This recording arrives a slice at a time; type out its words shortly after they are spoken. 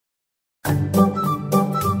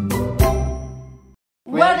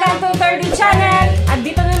Welcome to Thirdy channel! At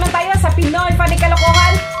dito naman tayo sa Pinoy Funny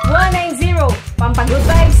Kalokohan 190. Pampagood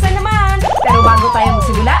vibes na naman! Pero bago tayo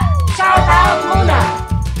magsimula, shout out muna!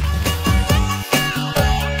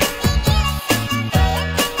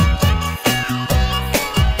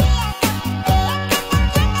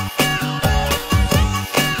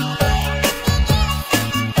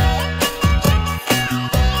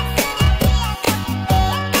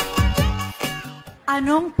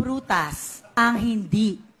 Anong prutas ang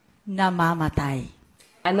hindi namamatay?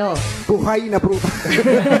 Ano? Buhay na prutas.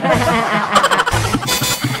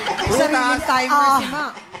 Prutas Timer si Ma.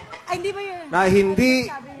 Ay, hindi ba yun? na hindi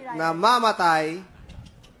namamatay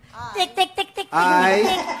Tik, tik, tik, tik, tik, ay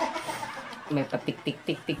tik. May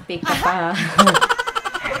patik-tik-tik-tik-tik ka pa.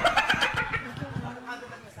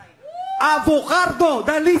 avocado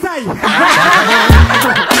dalisay.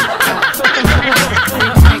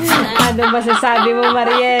 Ano masasabi mo,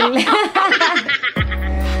 Mariel?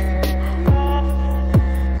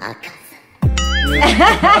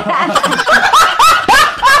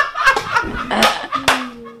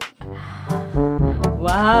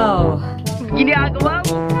 Wow! Ginagawa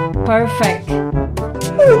mo? Perfect!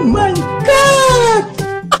 Oh my God!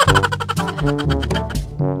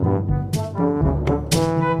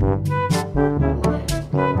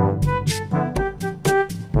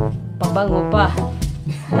 Pabango pa.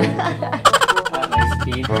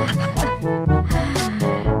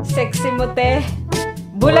 Sexy mo, te.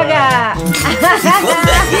 Bulaga!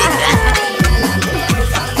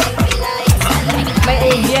 May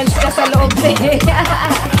audience ka sa loob, te.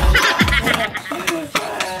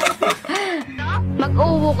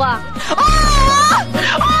 Mag-uwo ka.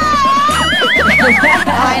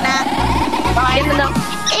 Okay na? Bakit mo na?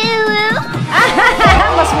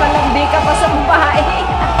 Mas malandi ka pa sa babae.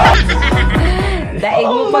 Daig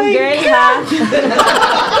mo pang girl, ha?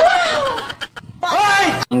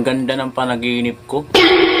 Ang ganda ng panaginip ko.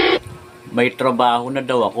 May trabaho na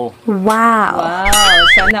daw ako. Wow. Wow,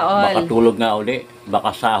 sana all. Baka tulog nga uli.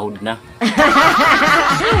 Baka sahod na.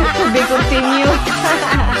 To be continue.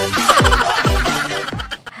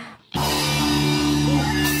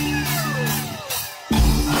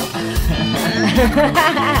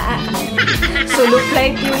 Solo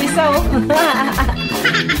flight yung isa, oh.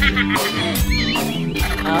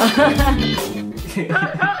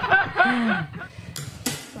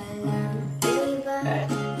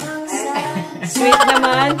 Sweet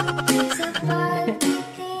naman.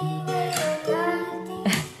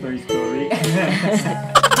 Toy Story.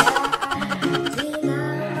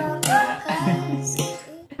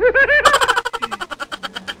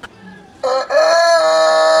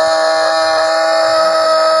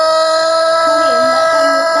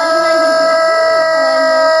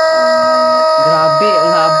 Grabe,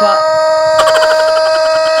 ang haba.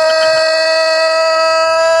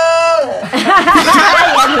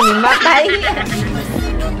 Yan, humimatay.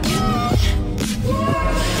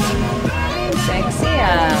 Sexy,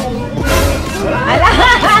 ah. Ala!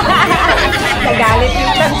 Nagalit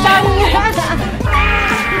yung tantang.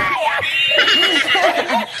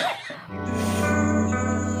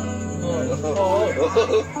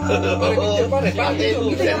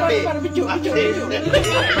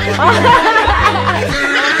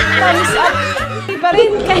 Thumbs up. Iba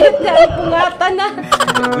rin kahit naipungatan na.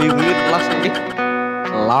 Wiglit last eh.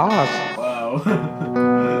 Last.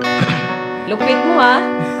 Lupit mo, ha?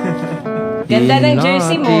 Ganda ng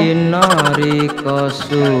jersey mo.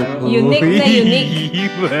 Unique na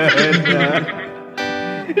unique.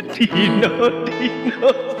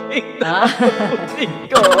 Ah.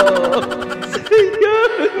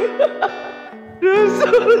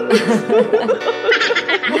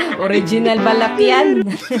 Original balak yan.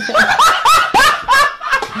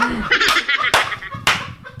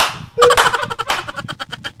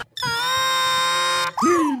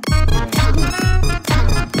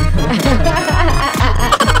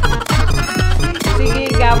 Sige,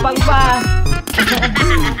 gapang pa.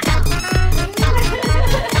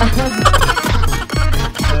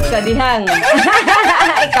 Sadihang.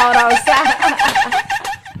 Ikaw raw sa.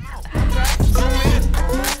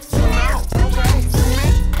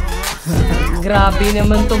 Grabe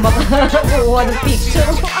naman ito makakuha ng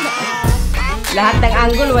picture. Lahat ng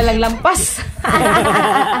angle, walang lampas.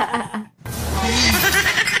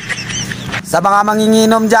 Sa mga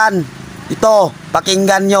manginginom dyan, ito,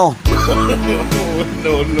 pakinggan nyo.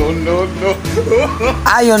 No.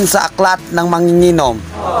 Ayon sa aklat ng manginginom,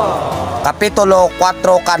 Kapitulo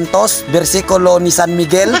 4 Cantos, versikulo ni San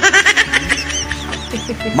Miguel,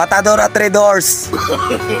 Matador at Tradors.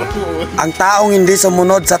 Ang taong hindi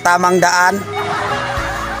sumunod sa tamang daan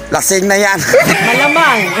Lasing na yan.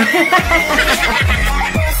 Malamang.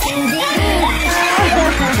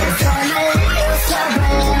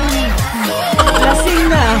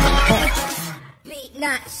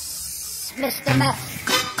 Lasing na.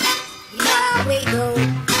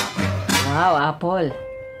 Wow, Apple.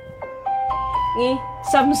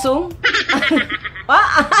 Samsung? Ala,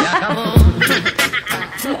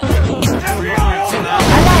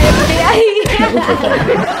 FBI.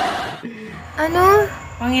 Ano?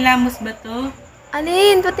 Pangilamos ba to?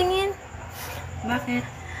 Alin? Patingin. Bakit?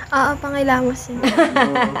 Oo, pangilamos yun.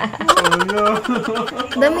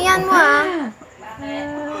 Damihan mo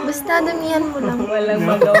Basta damihan mo lang. Walang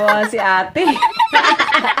magawa si ate.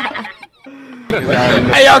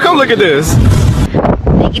 Hey, y'all, come look at this.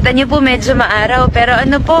 Nakikita niyo po medyo maaraw, pero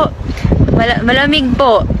ano po, malamig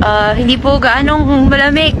po. Hindi po gaanong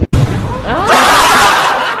malamig.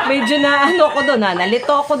 Medyo na ano ko doon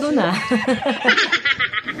nalito ako doon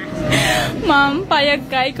Ma'am, payag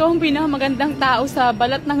ka. Ikaw ang pinakamagandang tao sa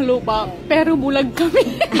balat ng lupa, pero bulag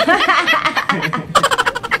kami.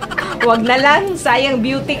 Wag na lang, sayang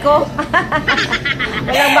beauty ko.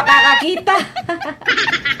 Walang makakakita.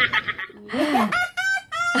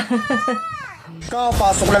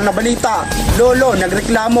 Kapasok lang na balita. Lolo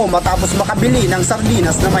nagreklamo matapos makabili ng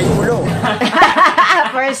sardinas na may ulo.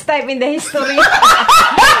 First time in the history.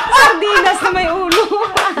 Sardinas na may ulo.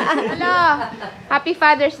 Hello! Happy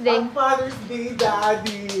Father's Day. Father's Day,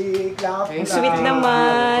 Daddy. Clap. Sweet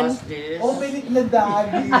naman. Oh, bilik na,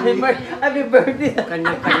 Daddy. Happy birthday.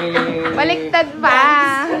 Baliktad pa.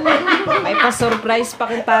 May pa-surprise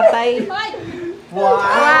pa kang tatay. Wow!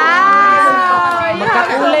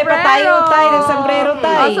 Magkakulay pa tayo, tay. Nagsombrero,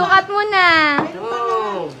 tay. Sukat mo na.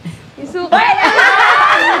 Isukat na.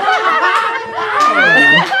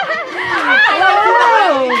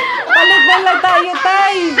 Wow! Palit na lang tayo,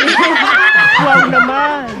 tay. Wow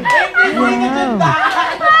naman.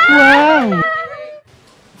 Wow.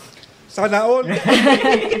 Sana all.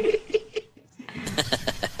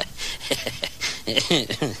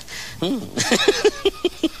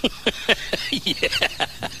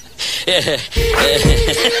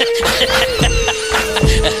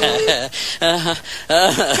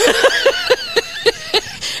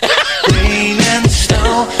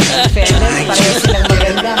 Fairness, pareho silang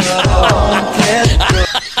maganda.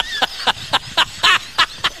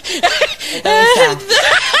 Ito isa.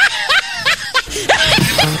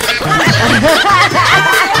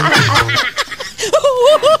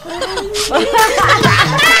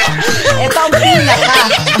 Ito ang pinaka.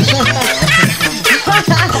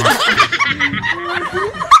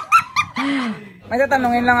 May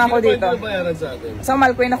tatanungin lang ako dito. Sa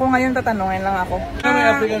Malqueen ako ngayon, tatanungin lang ako.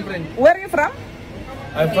 African friend. Where are you from?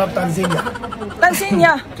 I'm from Tanzania.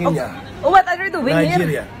 Tanzania. Kenya. Oh, what are you doing here?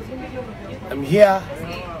 Nigeria. I'm here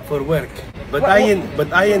for work. But I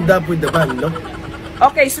end up with the band, no?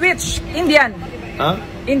 Okay, switch. Indian. Huh?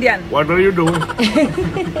 Indian. What are you doing?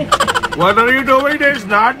 What are you doing? It's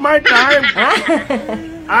not my time.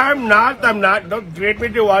 I'm not. Don't greet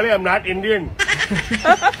me Diwali. I'm not Indian.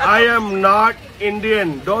 I am not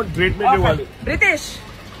Indian. Don't greet me Diwali. British.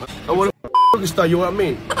 What the f*** you want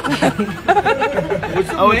me?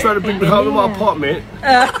 I was trying to pick out of my apartment.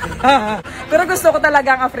 Pero gusto ko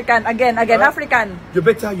talagang African. Again, African. You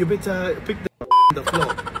better pick the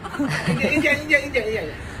floor. India.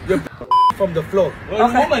 You from the floor.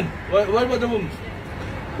 Okay. Woman. What about the woman?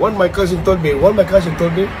 One my cousin told me.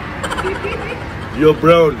 Yo,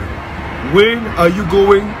 brown. When are you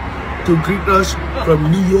going to greet us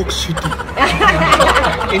from New York City?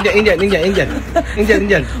 Indian.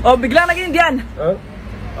 Oh, biglang naging Indian. Huh?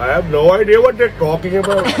 I have no idea what they're talking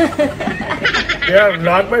about. They are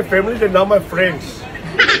not my family, they're not my friends.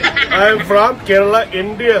 I am from Kerala,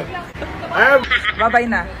 India. Babay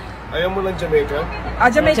na. I am from Jamaica.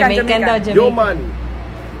 Jamaican daw, Jamaican. Yo man,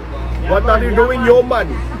 what are you doing, yo man?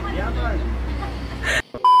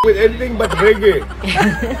 With anything but reggae.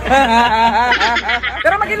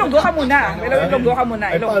 Pero mag-Ilonggo ka muna. Ilonggo ka muna.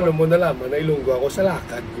 Ay, paano mo nalaman na Ilonggo ako sa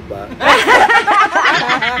lakad, di ba?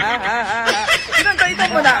 Ito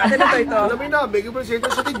muna. Ito. Alam namin, yung presento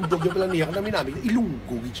sa tindog, yung pala niya, alam namin,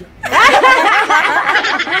 Ilonggo siya.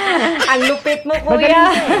 Ang lupit mo, kuya.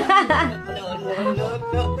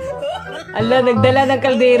 Ala, nagdala ng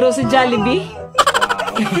kaldero sa Jollibee.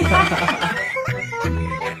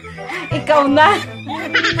 Ikaw na.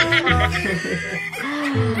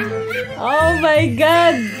 Oh my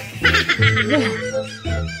God.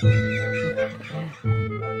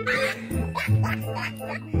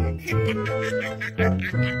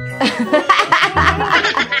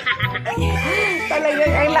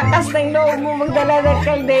 Talagang ang lakas ng loob mo magdala ng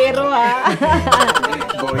kaldero, ha?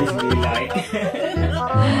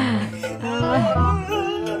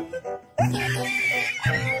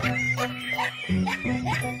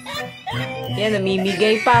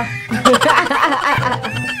 namimigay pa.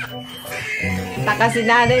 Taka si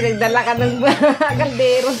nanay, nagdala ka ng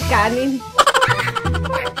kalderos kanin.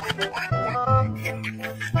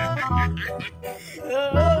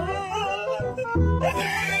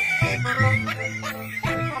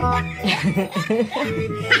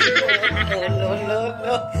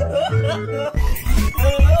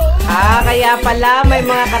 Kaya pala may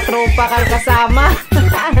mga katropa kang kasama.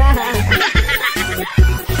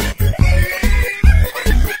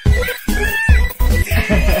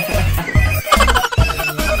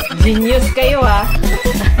 Genius kayo, ha?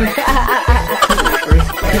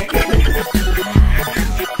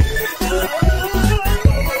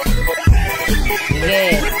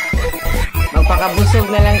 Sige. Magpakabusog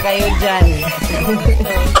na lang kayo dyan.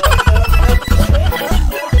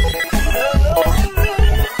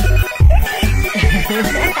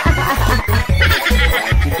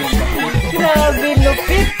 Grabe,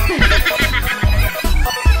 lupit.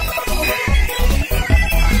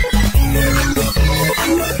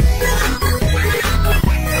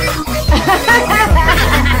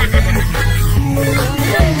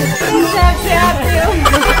 Siap-siap yun.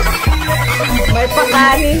 May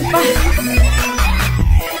pakanin pa.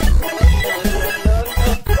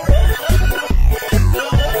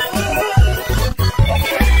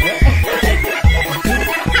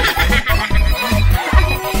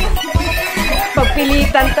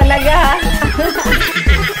 Pagpilitan talaga, ha?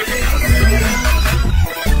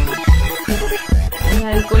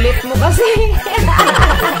 Ayan, kulit mo kasi.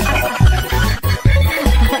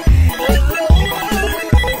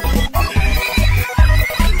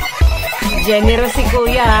 Generous si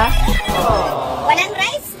kuya, ha? Walang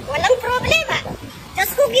rice, walang problema.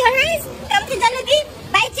 Just cook your rice, come to Jollibee,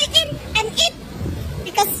 buy chicken, and eat.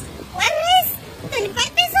 Because one rice,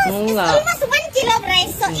 25 pesos. It's almost 1 kilo of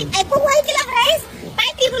rice. So if I cook 1 kilo of rice,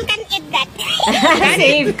 5 people can eat that.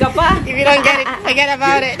 Save ka pa. If you don't get it, forget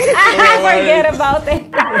about it. Forget about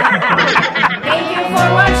it. Thank you for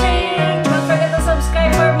watching.